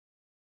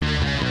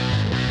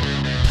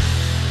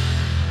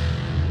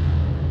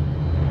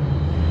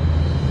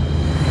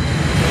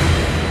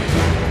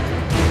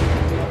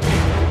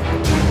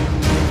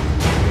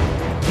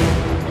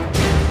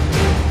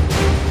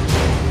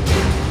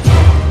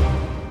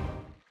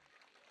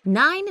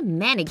9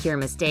 manicure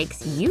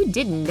mistakes you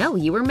didn't know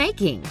you were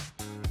making.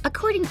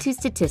 According to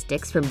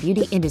statistics from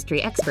beauty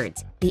industry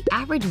experts, the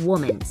average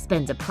woman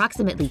spends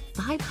approximately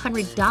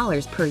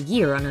 $500 per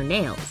year on her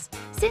nails.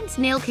 Since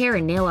nail care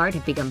and nail art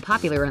have become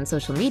popular on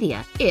social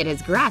media, it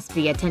has grasped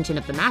the attention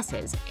of the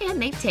masses,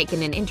 and they've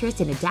taken an interest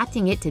in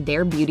adapting it to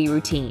their beauty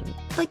routine.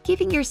 But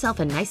giving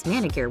yourself a nice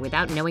manicure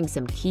without knowing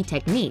some key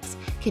techniques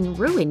can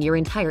ruin your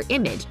entire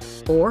image,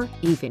 or,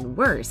 even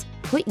worse,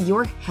 put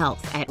your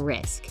health at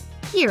risk.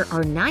 Here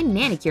are 9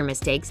 manicure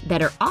mistakes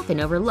that are often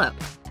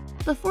overlooked.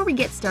 Before we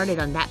get started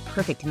on that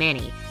perfect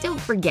mani,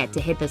 don't forget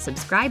to hit the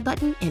subscribe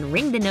button and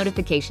ring the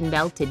notification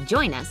bell to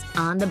join us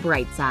on the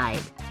bright side.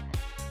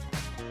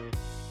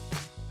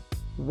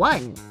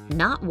 1.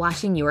 Not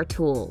washing your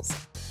tools.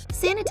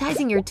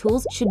 Sanitizing your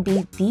tools should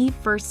be the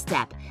first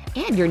step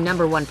and your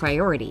 #1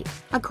 priority.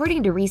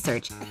 According to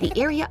research, the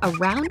area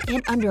around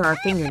and under our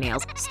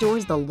fingernails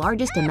stores the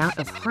largest amount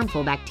of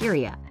harmful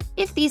bacteria.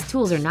 If these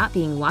tools are not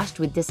being washed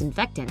with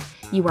disinfectant,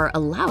 you are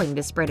allowing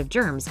the spread of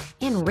germs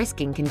and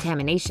risking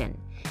contamination.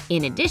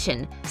 In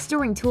addition,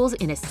 storing tools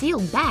in a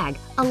sealed bag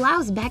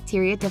allows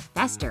bacteria to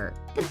fester.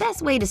 The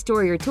best way to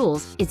store your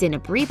tools is in a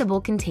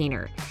breathable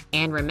container.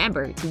 And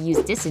remember to use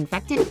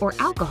disinfectant or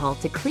alcohol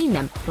to clean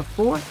them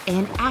before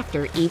and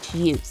after each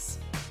use.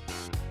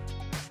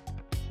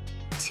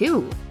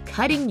 2.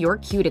 Cutting your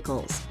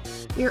cuticles.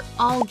 We're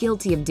all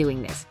guilty of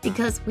doing this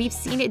because we've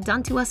seen it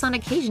done to us on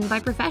occasion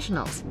by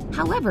professionals.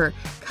 However,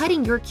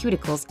 cutting your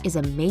cuticles is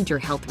a major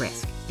health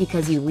risk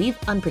because you leave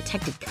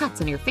unprotected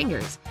cuts on your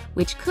fingers,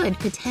 which could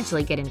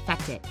potentially get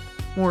infected.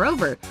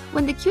 Moreover,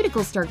 when the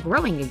cuticles start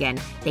growing again,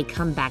 they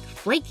come back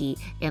flaky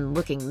and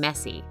looking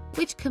messy,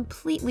 which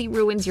completely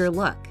ruins your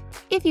look.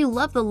 If you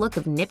love the look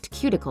of nipped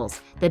cuticles,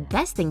 the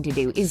best thing to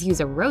do is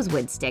use a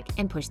rosewood stick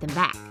and push them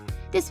back.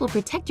 This will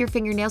protect your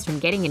fingernails from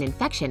getting an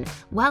infection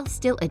while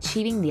still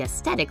achieving the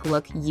aesthetic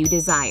look you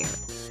desire.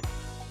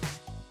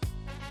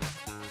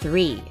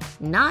 3.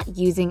 Not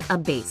using a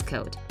base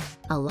coat.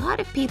 A lot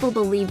of people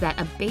believe that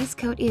a base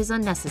coat is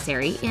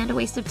unnecessary and a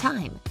waste of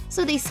time,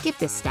 so they skip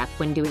this step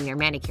when doing their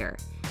manicure.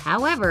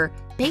 However,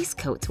 base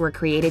coats were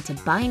created to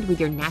bind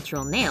with your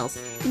natural nails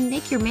and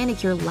make your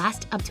manicure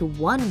last up to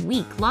 1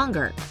 week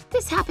longer.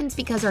 This happens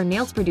because our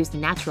nails produce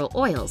natural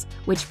oils,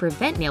 which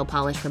prevent nail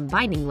polish from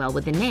binding well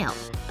with the nail.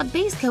 A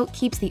base coat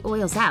keeps the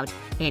oils out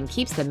and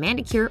keeps the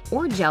manicure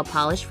or gel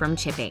polish from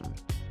chipping.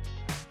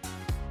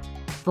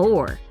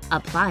 4.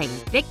 Applying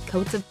thick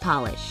coats of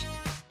polish.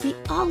 We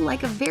all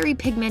like a very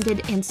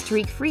pigmented and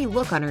streak-free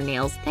look on our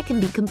nails that can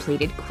be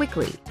completed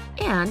quickly.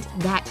 And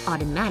that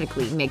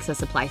automatically makes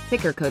us apply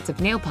thicker coats of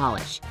nail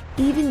polish.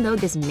 Even though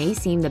this may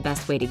seem the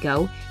best way to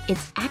go,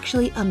 it's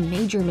actually a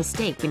major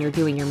mistake when you're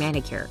doing your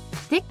manicure.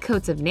 Thick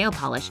coats of nail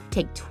polish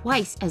take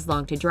twice as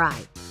long to dry,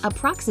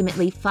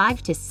 approximately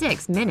 5 to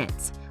 6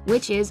 minutes,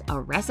 which is a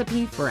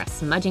recipe for a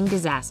smudging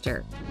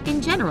disaster. In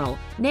general,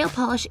 nail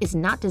polish is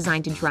not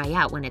designed to dry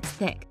out when it's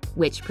thick,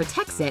 which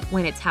protects it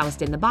when it's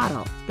housed in the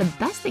bottle. The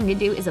best thing to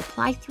do is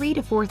apply 3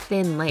 to 4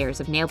 thin layers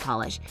of nail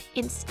polish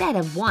instead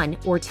of 1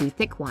 or 2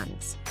 thick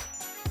ones.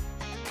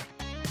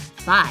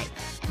 5.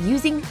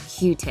 Using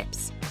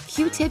Q-tips.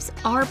 Q-tips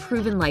are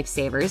proven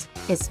lifesavers,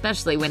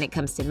 especially when it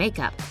comes to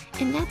makeup,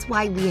 and that's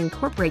why we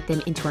incorporate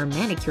them into our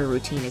manicure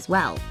routine as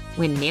well.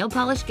 When nail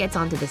polish gets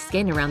onto the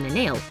skin around the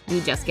nail, we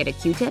just get a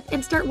Q-tip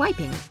and start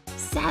wiping.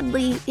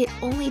 Sadly, it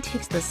only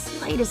takes the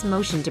slightest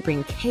motion to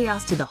bring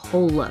chaos to the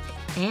whole look,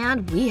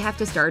 and we have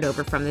to start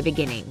over from the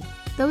beginning.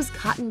 Those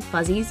cotton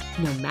fuzzies,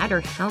 no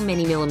matter how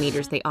many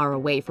millimeters they are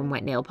away from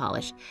wet nail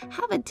polish,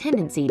 have a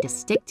tendency to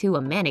stick to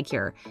a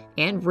manicure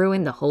and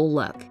ruin the whole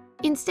look.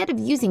 Instead of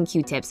using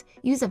Q-tips,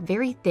 use a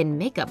very thin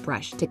makeup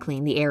brush to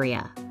clean the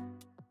area.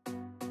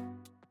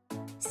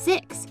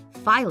 6.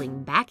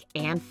 Filing back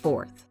and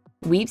forth.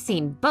 We've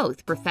seen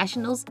both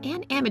professionals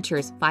and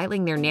amateurs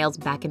filing their nails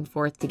back and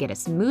forth to get a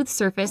smooth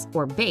surface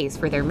or base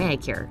for their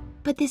manicure.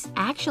 But this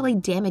actually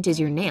damages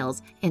your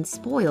nails and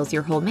spoils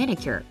your whole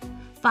manicure.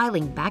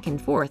 Filing back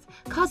and forth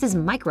causes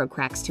micro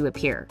cracks to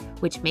appear,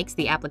 which makes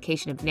the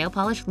application of nail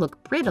polish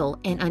look brittle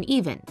and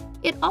uneven.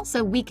 It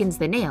also weakens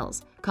the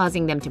nails,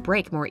 causing them to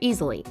break more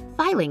easily.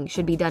 Filing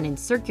should be done in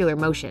circular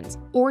motions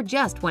or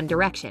just one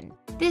direction.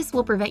 This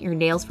will prevent your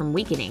nails from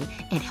weakening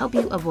and help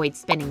you avoid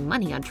spending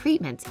money on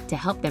treatments to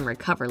help them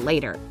recover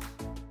later.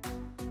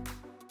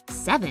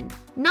 7.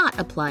 Not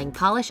applying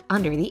polish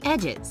under the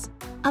edges.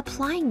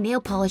 Applying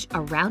nail polish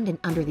around and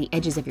under the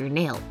edges of your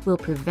nail will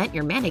prevent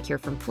your manicure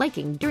from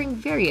flaking during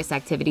various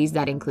activities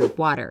that include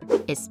water,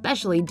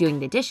 especially doing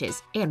the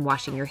dishes and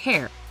washing your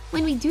hair.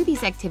 When we do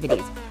these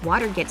activities,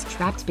 water gets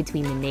trapped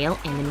between the nail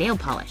and the nail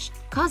polish,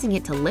 causing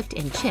it to lift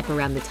and chip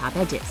around the top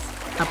edges.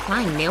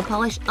 Applying nail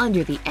polish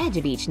under the edge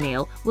of each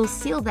nail will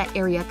seal that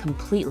area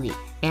completely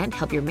and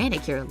help your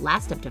manicure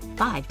last up to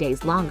 5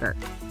 days longer.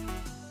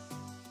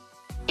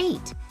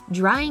 8.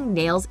 Drying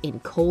nails in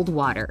cold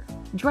water.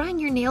 Drying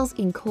your nails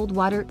in cold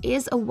water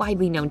is a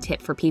widely known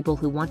tip for people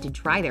who want to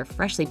dry their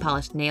freshly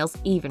polished nails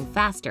even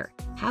faster.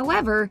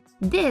 However,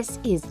 this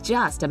is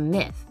just a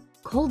myth.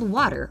 Cold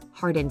water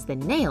hardens the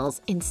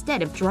nails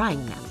instead of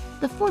drying them.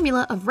 The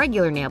formula of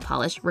regular nail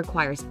polish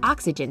requires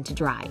oxygen to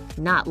dry,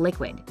 not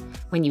liquid.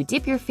 When you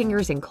dip your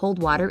fingers in cold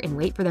water and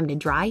wait for them to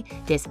dry,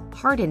 this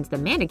hardens the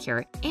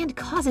manicure and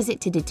causes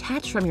it to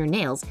detach from your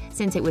nails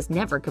since it was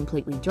never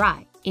completely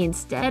dry.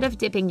 Instead of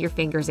dipping your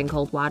fingers in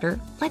cold water,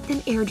 let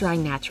them air dry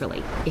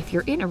naturally. If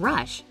you're in a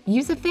rush,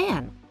 use a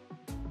fan.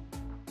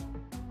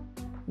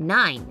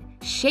 9.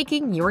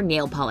 Shaking your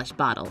nail polish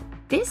bottle.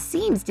 This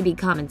seems to be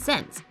common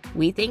sense.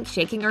 We think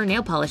shaking our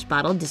nail polish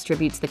bottle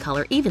distributes the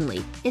color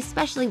evenly,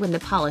 especially when the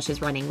polish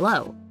is running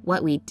low.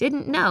 What we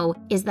didn't know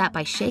is that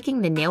by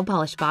shaking the nail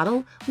polish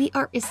bottle, we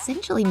are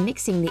essentially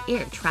mixing the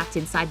air trapped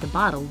inside the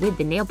bottle with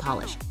the nail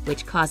polish,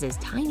 which causes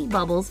tiny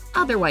bubbles,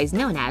 otherwise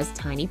known as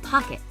tiny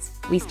pockets.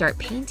 We start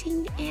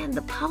painting and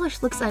the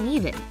polish looks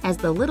uneven as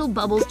the little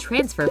bubbles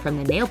transfer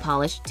from the nail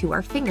polish to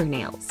our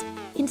fingernails.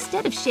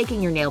 Instead of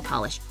shaking your nail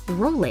polish,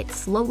 roll it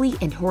slowly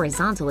and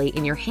horizontally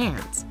in your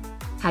hands.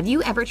 Have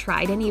you ever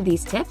tried any of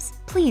these tips?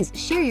 Please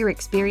share your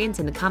experience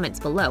in the comments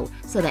below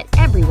so that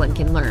everyone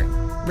can learn.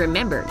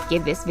 Remember,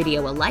 give this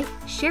video a like,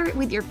 share it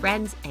with your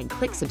friends, and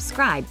click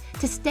subscribe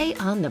to stay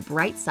on the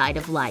bright side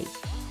of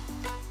life.